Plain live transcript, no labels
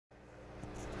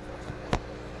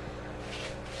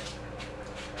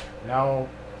Now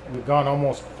we've gone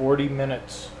almost 40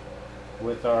 minutes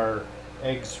with our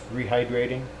eggs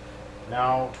rehydrating.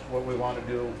 Now what we want to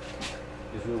do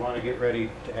is we want to get ready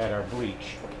to add our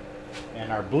bleach. And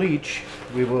our bleach,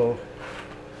 we will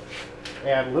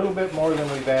add a little bit more than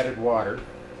we've added water.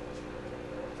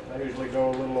 I usually go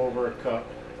a little over a cup.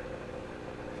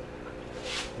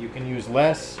 You can use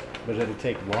less, but it'll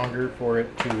take longer for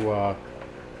it to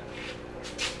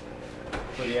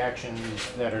for the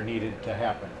actions that are needed to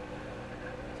happen.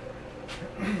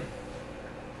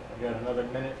 We got another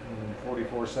minute and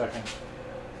 44 seconds.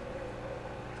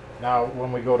 Now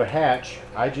when we go to hatch,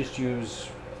 I just use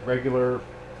regular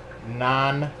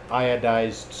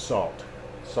non-iodized salt.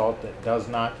 Salt that does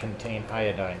not contain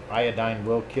iodine. Iodine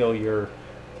will kill your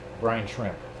brine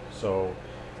shrimp. So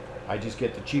I just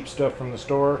get the cheap stuff from the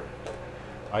store.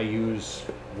 I use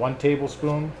 1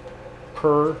 tablespoon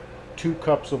per 2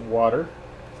 cups of water.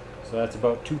 So that's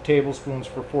about 2 tablespoons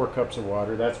for 4 cups of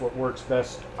water. That's what works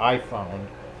best, I found,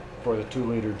 for the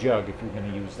 2-liter jug if you're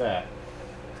going to use that.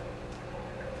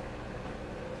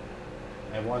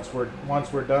 And once we're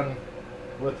done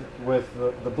with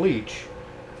the bleach,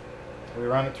 we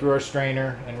run it through our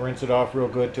strainer and rinse it off real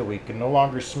good till we can no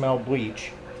longer smell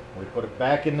bleach. We put it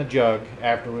back in the jug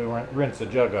after we rinse the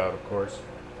jug out, of course,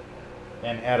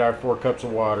 and add our 4 cups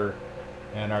of water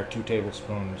and our 2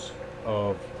 tablespoons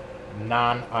of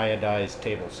non-iodized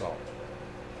table salt.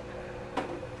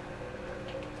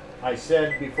 I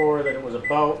said before that it was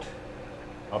about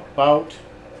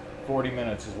 40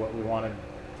 minutes is what we wanted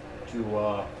to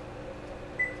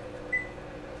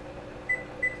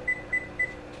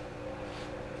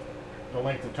the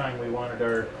length of time we wanted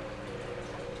our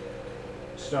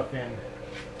stuff in,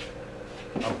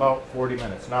 about 40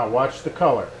 minutes. Now watch the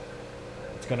color.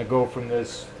 It's going to go from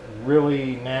this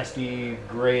really nasty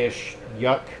grayish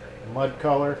yuck mud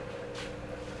color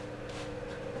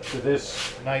to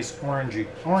this nice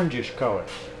orangish color.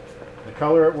 The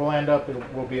color it will end up,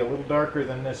 it will be a little darker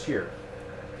than this here.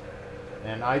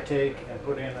 And I take and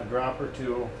put in a drop or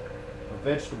 2 of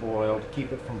vegetable oil to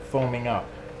keep it from foaming up.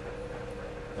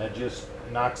 That just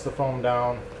knocks the foam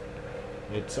down.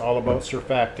 It's all about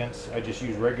surfactants. I just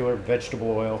use regular vegetable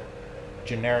oil,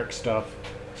 generic stuff.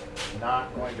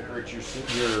 Not going to hurt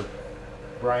your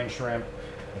brine shrimp.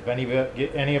 If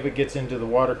any of it gets into the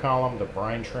water column, the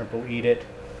brine shrimp will eat it,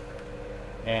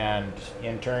 and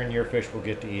in turn your fish will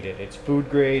get to eat it. It's food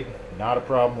grade, not a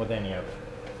problem with any of it.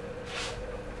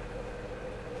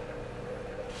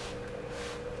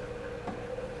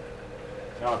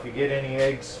 Now if you get any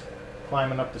eggs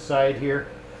climbing up the side here,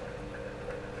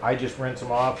 I just rinse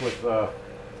them off with a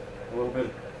little bit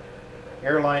of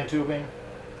airline tubing.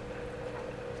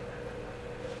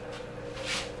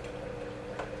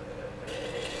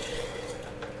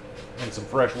 And some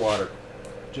fresh water.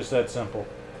 Just that simple.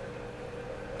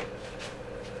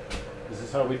 This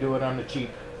is how we do it on the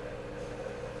cheap.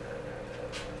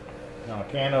 Now a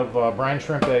can of brine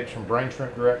shrimp eggs from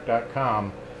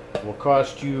brineshrimpdirect.com will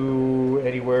cost you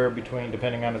anywhere between,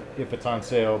 depending on if it's on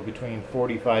sale, between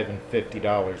 $45 and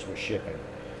 $50 with shipping.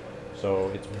 So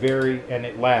it's and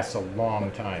it lasts a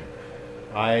long time.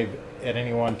 At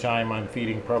any one time I'm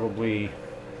feeding probably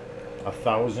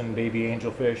 1,000 baby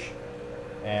angelfish,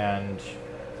 and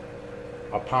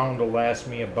a pound will last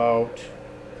me about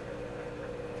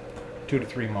 2 to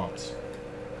 3 months.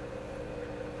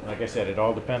 Like I said, it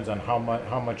all depends on how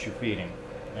much you're feeding,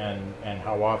 and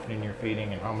how often you're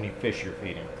feeding, and how many fish you're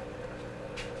feeding.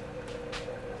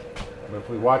 But if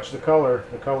we watch the color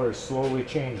is slowly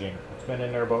changing. It's been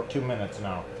in there about 2 minutes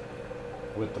now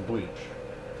with the bleach.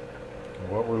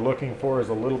 And what we're looking for is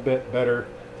a little bit better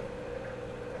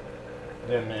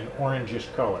than an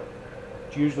orangish color.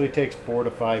 It usually takes 4 to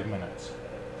 5 minutes.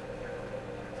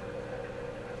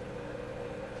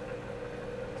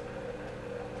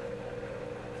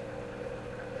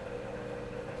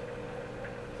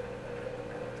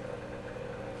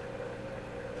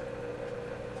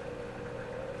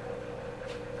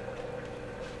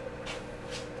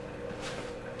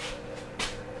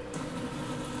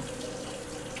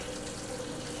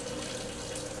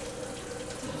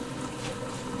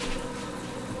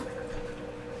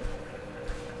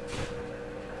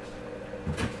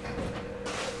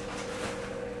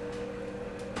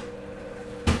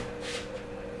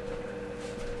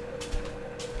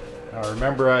 Now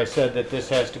remember I said that this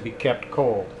has to be kept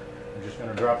cold. I'm just going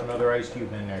to drop another ice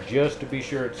cube in there just to be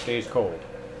sure it stays cold.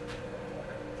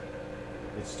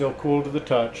 It's still cool to the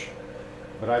touch,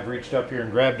 but I've reached up here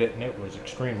and grabbed it and it was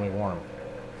extremely warm.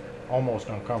 Almost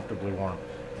uncomfortably warm.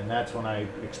 And that's when I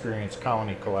experienced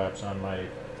colony collapse on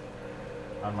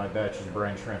my batches of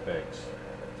brine shrimp eggs.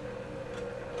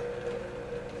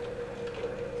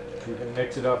 So you can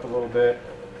mix it up a little bit.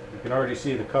 You can already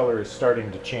see the color is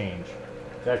starting to change.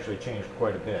 It's actually changed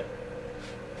quite a bit.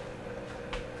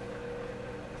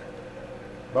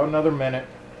 About another minute.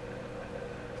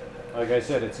 Like I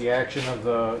said, it's the action of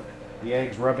the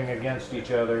eggs rubbing against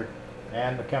each other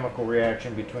and the chemical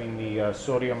reaction between the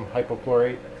sodium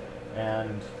hypochlorite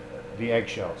and the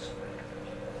eggshells.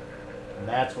 And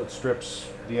that's what strips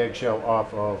the eggshell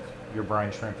off of your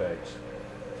brine shrimp eggs.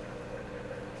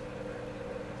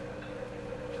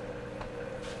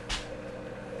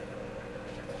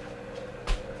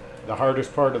 The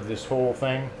hardest part of this whole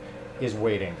thing is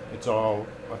waiting. It's all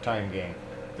a time game.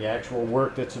 The actual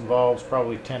work that's involved is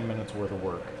probably 10 minutes worth of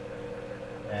work.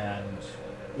 And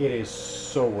it is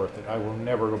so worth it. I will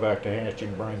never go back to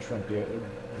hatching brine shrimp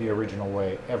the original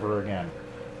way ever again.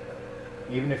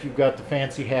 Even if you've got the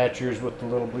fancy hatchers with the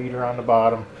little bleeder on the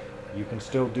bottom, you can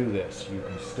still do this. You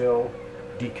can still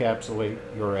decapsulate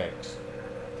your eggs.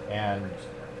 And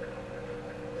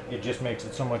it just makes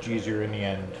it so much easier in the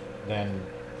end than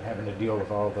having to deal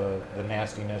with all the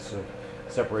nastiness of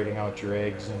separating out your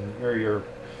eggs and or your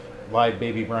live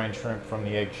baby brine shrimp from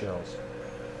the eggshells.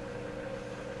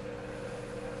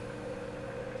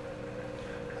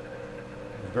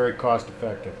 It's very cost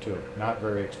effective too, not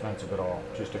very expensive at all.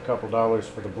 Just a couple dollars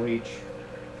for the bleach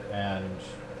and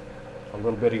a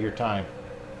little bit of your time.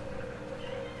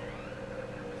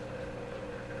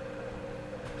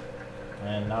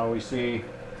 And now we see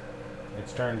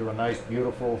it's turned to a nice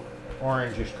beautiful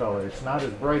orangish color. It's not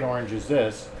as bright orange as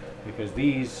this because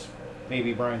these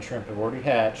baby brine shrimp have already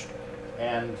hatched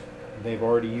and they've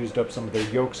already used up some of their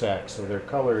yolk sacs, so their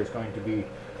color is going to be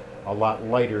a lot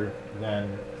lighter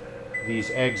than these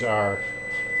eggs are.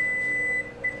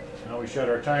 Now we shut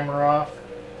our timer off,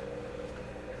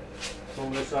 pull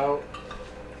this out,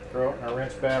 throw it in our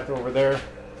rinse bath over there.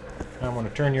 I'm going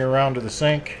to turn you around to the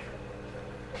sink.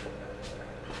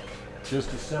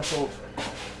 Just a simple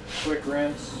quick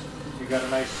rinse. You got a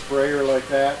nice sprayer like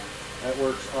that, that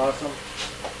works awesome.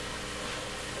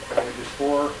 And we just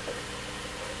pour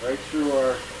right through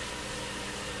our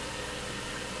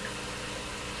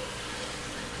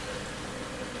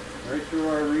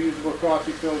reusable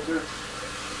coffee filter,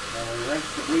 and we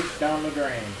rinse the bleach down the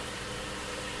drain.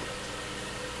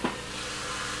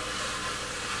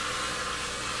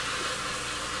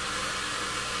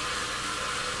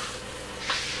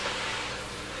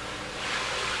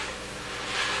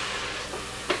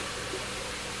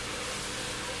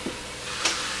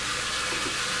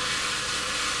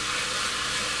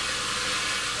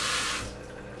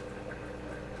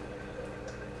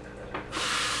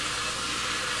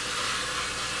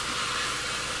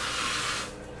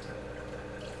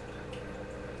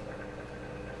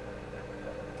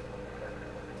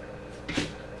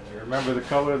 Remember the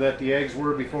color that the eggs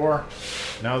were before?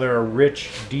 Now they're a rich,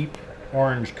 deep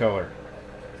orange color.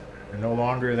 They're no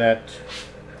longer that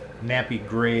nappy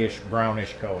grayish,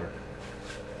 brownish color.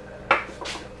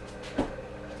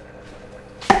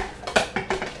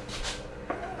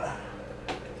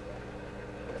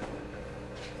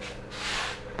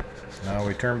 Now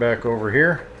we turn back over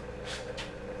here.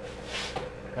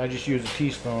 I just use a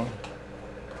teaspoon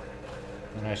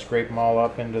and I scrape them all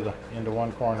up into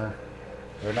one corner.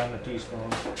 Right on the teaspoon.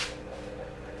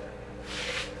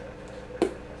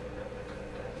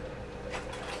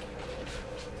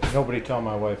 Nobody tell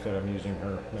my wife that I'm using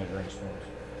her measuring spoons.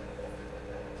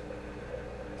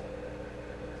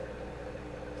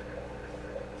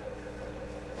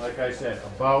 Like I said,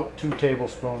 about 2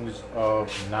 tablespoons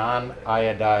of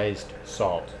non-iodized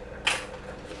salt.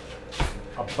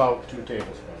 About 2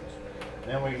 tablespoons.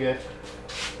 Then we get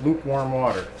lukewarm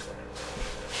water.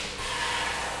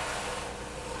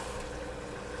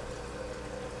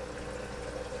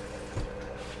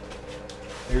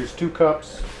 Here's 2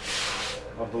 cups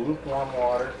of the lukewarm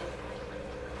water.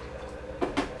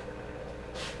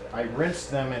 I rinse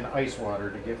them in ice water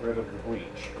to get rid of the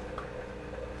bleach,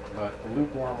 but the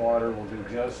lukewarm water will do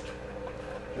just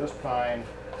fine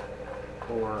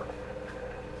for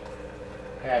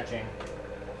hatching.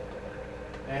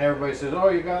 And everybody says, "Oh,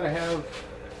 you gotta have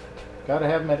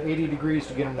them at 80 degrees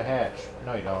to get them to hatch."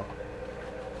 No, you don't.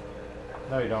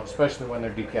 No, you don't, especially when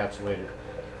they're decapsulated.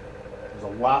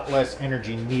 There's a lot less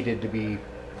energy needed to be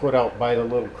put out by the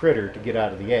little critter to get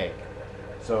out of the egg.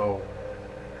 So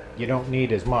you don't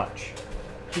need as much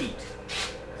heat.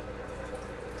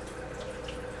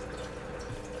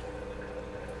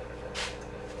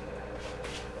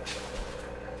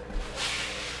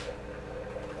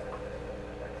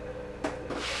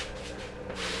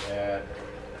 Add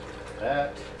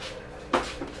that.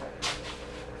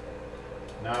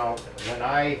 Now, when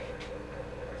I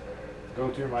go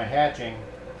through my hatching,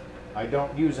 I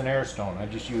don't use an air stone. I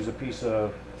just use a piece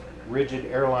of rigid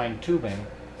airline tubing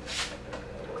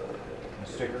and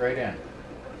stick it right in.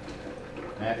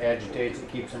 That agitates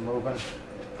it, keeps them moving,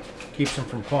 keeps them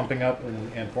from clumping up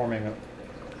and forming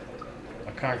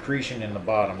a concretion in the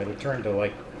bottom. It'll turn to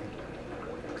like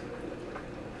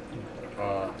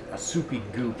a soupy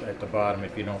goop at the bottom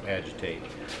if you don't agitate.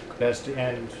 Best,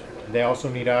 and they also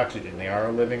need oxygen. They are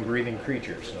a living, breathing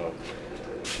creature, so.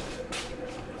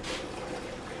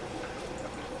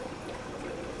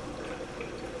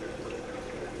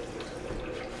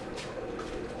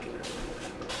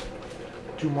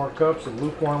 Two more cups of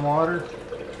lukewarm water.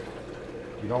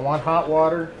 You don't want hot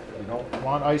water. You don't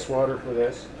want ice water for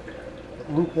this.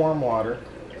 Lukewarm water.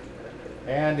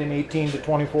 And in 18 to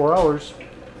 24 hours,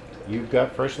 you've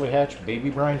got freshly hatched baby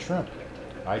brine shrimp.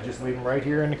 I just leave them right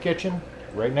here in the kitchen,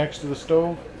 right next to the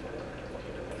stove.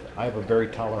 I have a very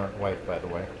tolerant wife, by the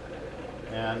way.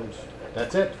 And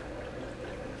that's it.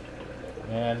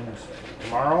 And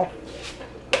tomorrow,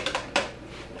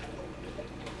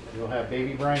 you'll have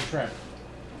baby brine shrimp.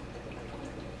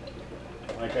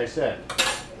 Like I said,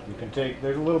 you can take,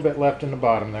 there's a little bit left in the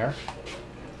bottom there.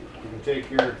 You can take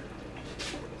your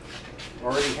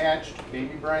already hatched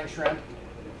baby brine shrimp,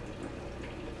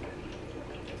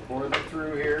 pour them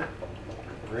through here,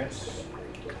 rinse,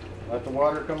 let the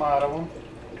water come out of them.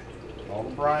 All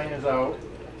the brine is out.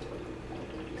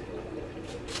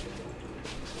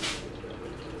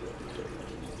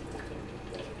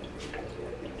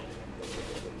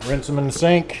 Rinse them in the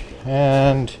sink,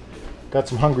 and got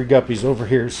some hungry guppies over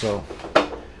here, so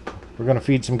we're going to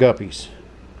feed some guppies.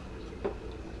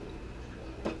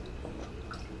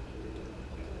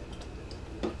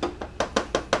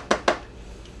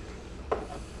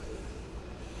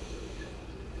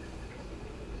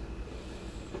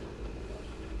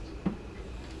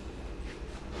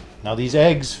 Now these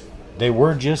eggs, they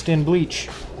were just in bleach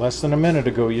less than a minute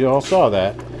ago. You all saw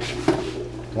that.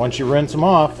 Once you rinse them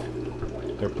off,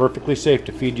 they're perfectly safe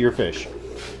to feed to your fish.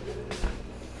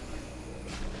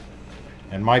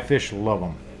 And my fish love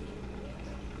them.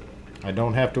 I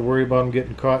don't have to worry about them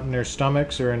getting caught in their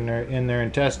stomachs or in their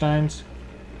intestines.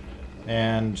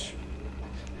 And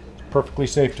perfectly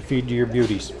safe to feed to your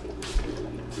beauties.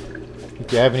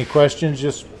 If you have any questions,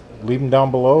 just leave them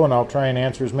down below and I'll try and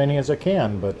answer as many as I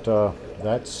can. But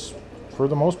that's, for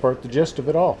the most part, the gist of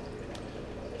it all.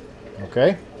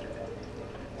 Okay?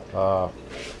 We'll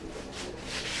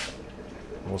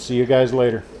see you guys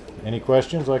later. Any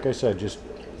questions, like I said, just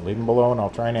leave them below and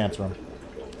I'll try and answer them.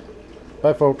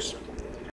 Bye, folks.